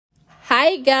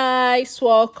Hi guys,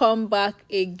 welcome back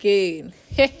again.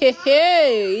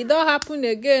 It don't happen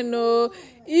again. No,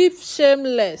 if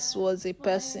Shameless was a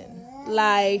person,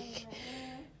 like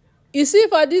you see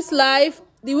for this life,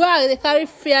 the way they carry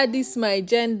fear this my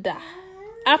gender.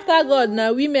 After God,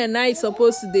 now women are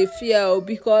supposed to dey fear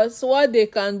because what they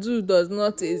can do does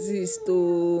not exist.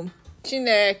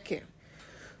 Chineke.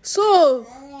 So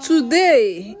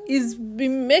today it's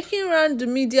been making round the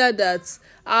media that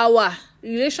our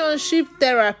relationship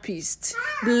therapist,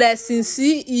 Blessing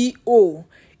CEO,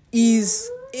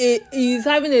 is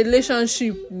having a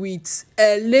relationship with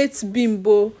a late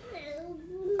Bimbo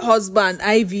husband,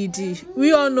 IVD.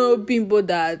 We all know Bimbo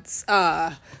that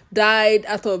died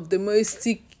out of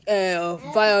domestic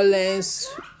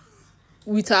violence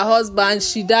with her husband.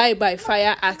 She died by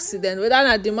fire accident. Whether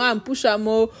not the man push am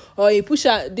or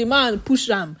the man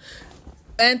push am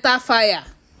enter fire,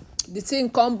 the thing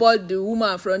come board the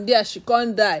woman. From there she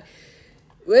can't die.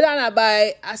 Whether not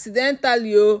by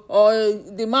accidentally or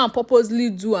the man purposely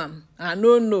do am, I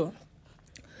don't know.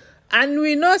 And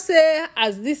we know say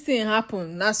as this thing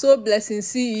happen, na so Blessing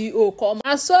CEO come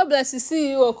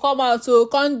out to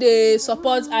come dey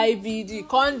support IVD,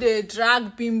 come dey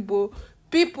drag Bimbo.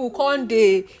 People come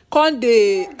dey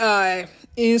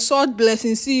insult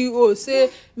Blessing CEO, say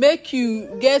make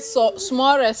you get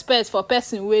small respect for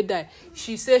person wey die.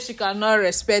 She say she cannot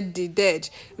respect the dead,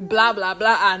 blah blah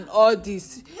blah, and all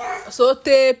this. So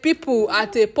people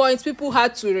at a point, people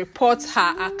had to report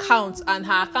her account, and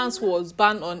her account was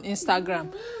banned on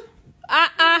Instagram.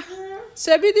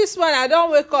 Shebi this one I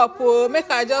don't wake up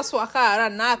make I just waka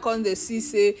around now. I come dey see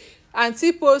say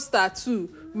auntie post tattoo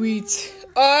with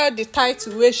all the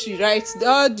title where she writes,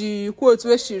 all the quotes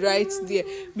where she writes there.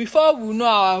 Before we know,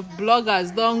 our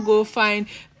bloggers don't go find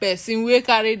person wey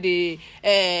carry the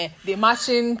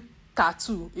matching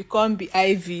tattoo. It can't be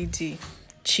IVD.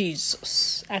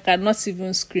 Jesus, I cannot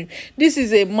even scream. This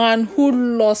is a man who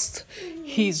lost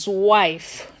his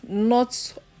wife.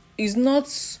 Is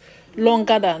not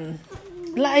longer than,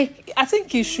 like, I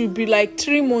think it should be like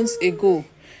 3 months ago.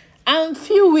 And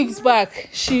few weeks back,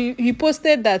 he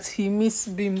posted that he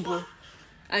missed Bimbo,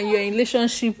 and you're in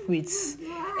relationship with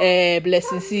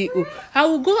Blessing CEO. I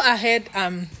will go ahead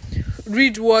and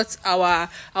read what our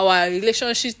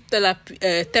relationship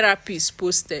therapist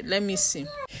posted. Let me see.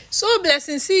 So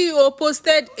Blessing CEO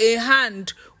posted a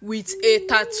hand with a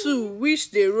tattoo which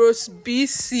they wrote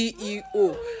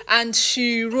BCEO, and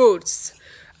she wrote,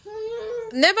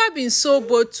 "Never been so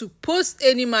bold to post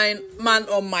any man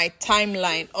on my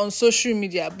timeline on social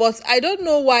media, but I don't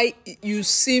know why you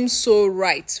seem so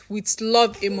right with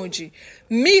love emoji.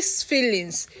 Mixed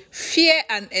feelings, fear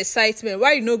and excitement.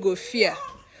 Why you no go fear?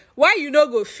 Why you no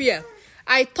go fear?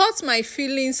 I thought my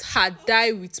feelings had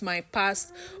died with my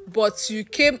past, but you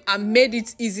came and made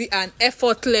it easy and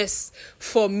effortless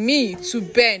for me to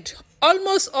bend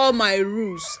almost all my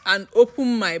rules and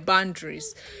open my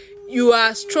boundaries. You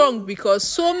are strong because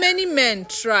so many men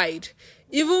tried,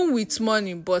 even with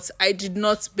money, but I did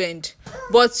not bend.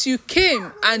 But you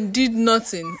came and did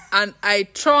nothing, and I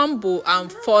tremble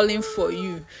and falling for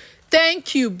you.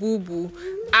 Thank you, Boo Boo.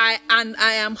 I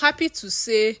am happy to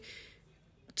say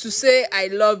I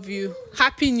love you.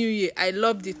 Happy New Year. I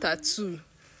love the tattoo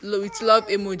with love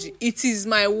emoji. It is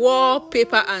my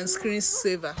wallpaper and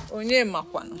screensaver."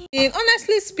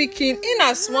 Honestly speaking, in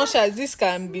as much as this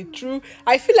can be true,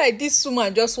 I feel like this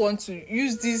woman just wants to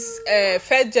use this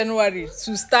 1st January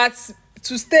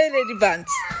to stay relevant.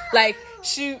 Like,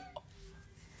 she,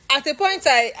 at a point,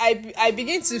 I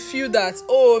begin to feel that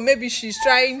maybe she's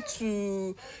trying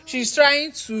to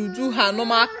do her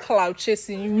normal clout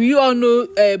chasing. We all know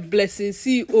Blessing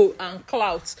CEO and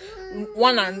clout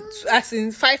 1 and 2, as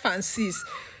in 5 and 6.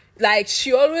 Like,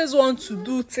 she always wants to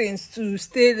do things to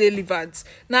stay relevant.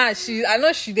 Now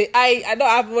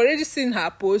I've already seen her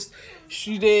post.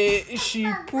 She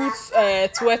puts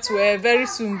twerk very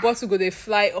soon, bottle go they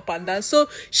fly up and down. So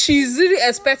she's really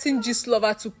expecting Gist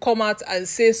Lover to come out and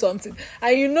say something.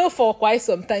 And you know, for quite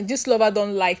some time, Gist Lover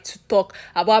don't like to talk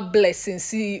about Blessing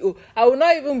CEO. I will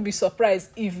not even be surprised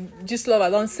if Gist Lover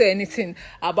don't say anything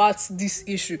about this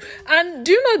issue. And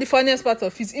do you know the funniest part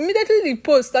of it? Immediately the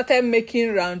post started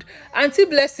making round, Auntie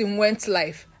Blessing went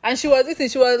live. And she was eating.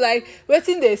 She was like,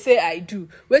 "Wetin they say I do?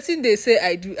 Wetin they say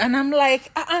I do?" And I'm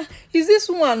like, is this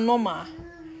woman normal?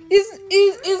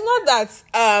 It's not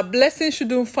that Blessing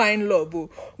shouldn't find love,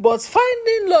 but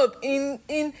finding love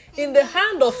in the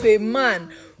hand of a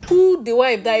man who the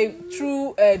wife died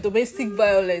through domestic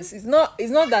violence. It's not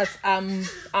that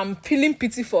I'm feeling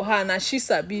pity for her and she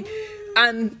sabi.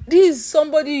 And this is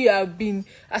somebody you have been,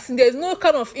 as in there's no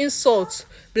kind of insult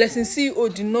Blessing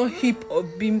CEO did not heap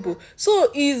of Bimbo.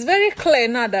 So it's very clear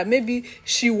now that maybe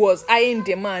she was eyeing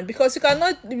the man, because you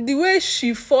cannot, the way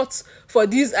she fought for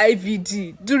this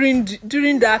IVD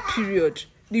during that period,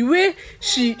 the way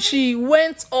she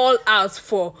went all out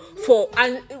for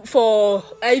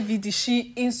IVD,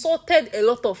 she insulted a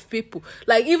lot of people.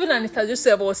 Like even Anita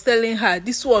Joseph was telling her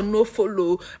this one no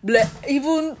follow.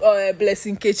 Even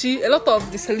Blessing Kechi, a lot of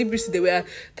the celebrities, they were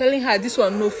telling her this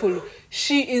one no follow.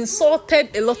 She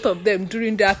insulted a lot of them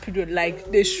during that period.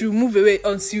 Like they should move away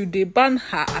until they ban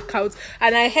her account.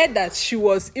 And I heard that she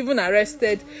was even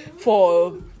arrested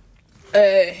for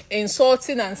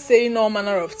insulting and saying all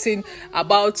manner of things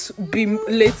about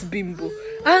late Bimbo.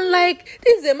 And like,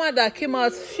 this is a man that came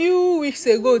out few weeks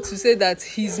ago to say that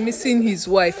he's missing his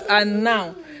wife, and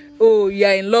now, oh,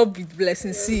 you're in love with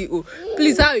Blessing CEO.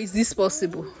 Please, how is this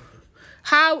possible?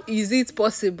 How is it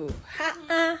possible?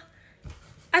 I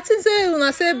think say when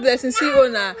I say Blessing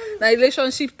CEO na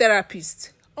relationship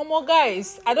therapist. Oh my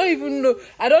guys, I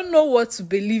don't know what to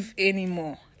believe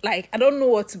anymore. Like, I don't know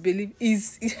what to believe. At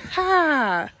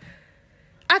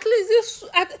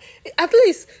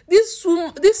least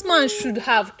this man should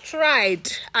have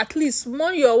tried at least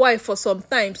mourn your wife for some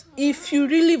times if you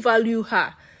really value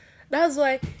her. That's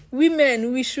why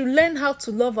women, we should learn how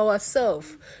to love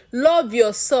ourselves. Love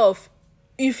yourself.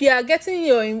 If you are getting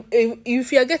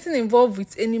involved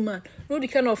with any man, know the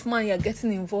kind of man you are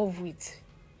getting involved with.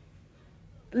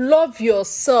 Love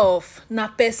yourself. Na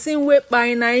person wey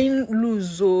by nine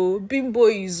lose. Bimbo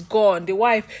is gone. The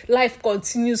life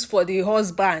continues for the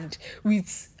husband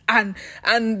with and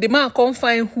the man can't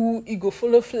find who he go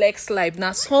follow flex life.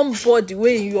 Now somebody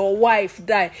when your wife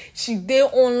die, she dey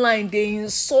online, they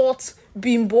insult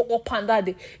Bimbo up and down,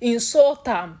 they insult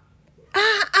am.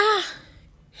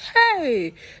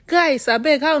 Hey guys, I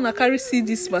beg how una carry see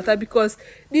this matter, because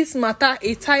this matter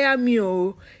tire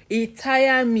me. It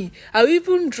tire me. I'll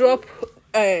even drop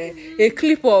a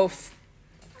clip of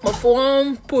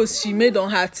one post she made on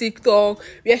her TikTok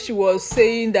where she was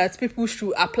saying that people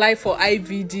should apply for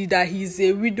IVD, that he's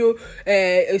a widow,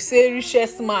 say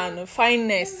richest man,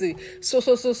 finest, so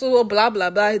blah blah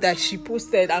blah, that she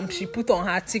posted and she put on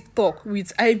her TikTok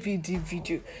with IVD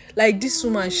video. Like, this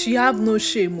woman, she have no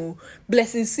shame.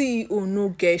 Blessing CEO no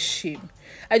get shame.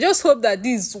 I just hope that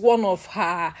this is one of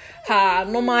her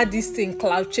normal this thing,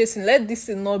 cloud chasing. Let this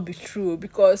thing not be true,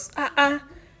 because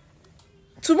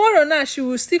tomorrow now she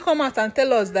will still come out and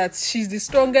tell us that she's the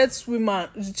strongest woman.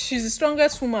 She's the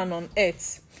strongest woman on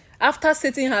earth after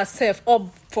setting herself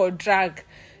up for drag,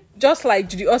 just like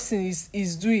Judy Austin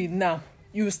is doing now.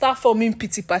 You will start forming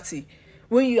pity party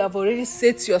when you have already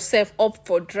set yourself up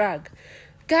for drag.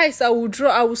 Guys, I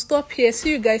will stop here.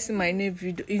 See you guys in my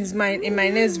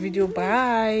next video.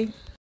 Bye.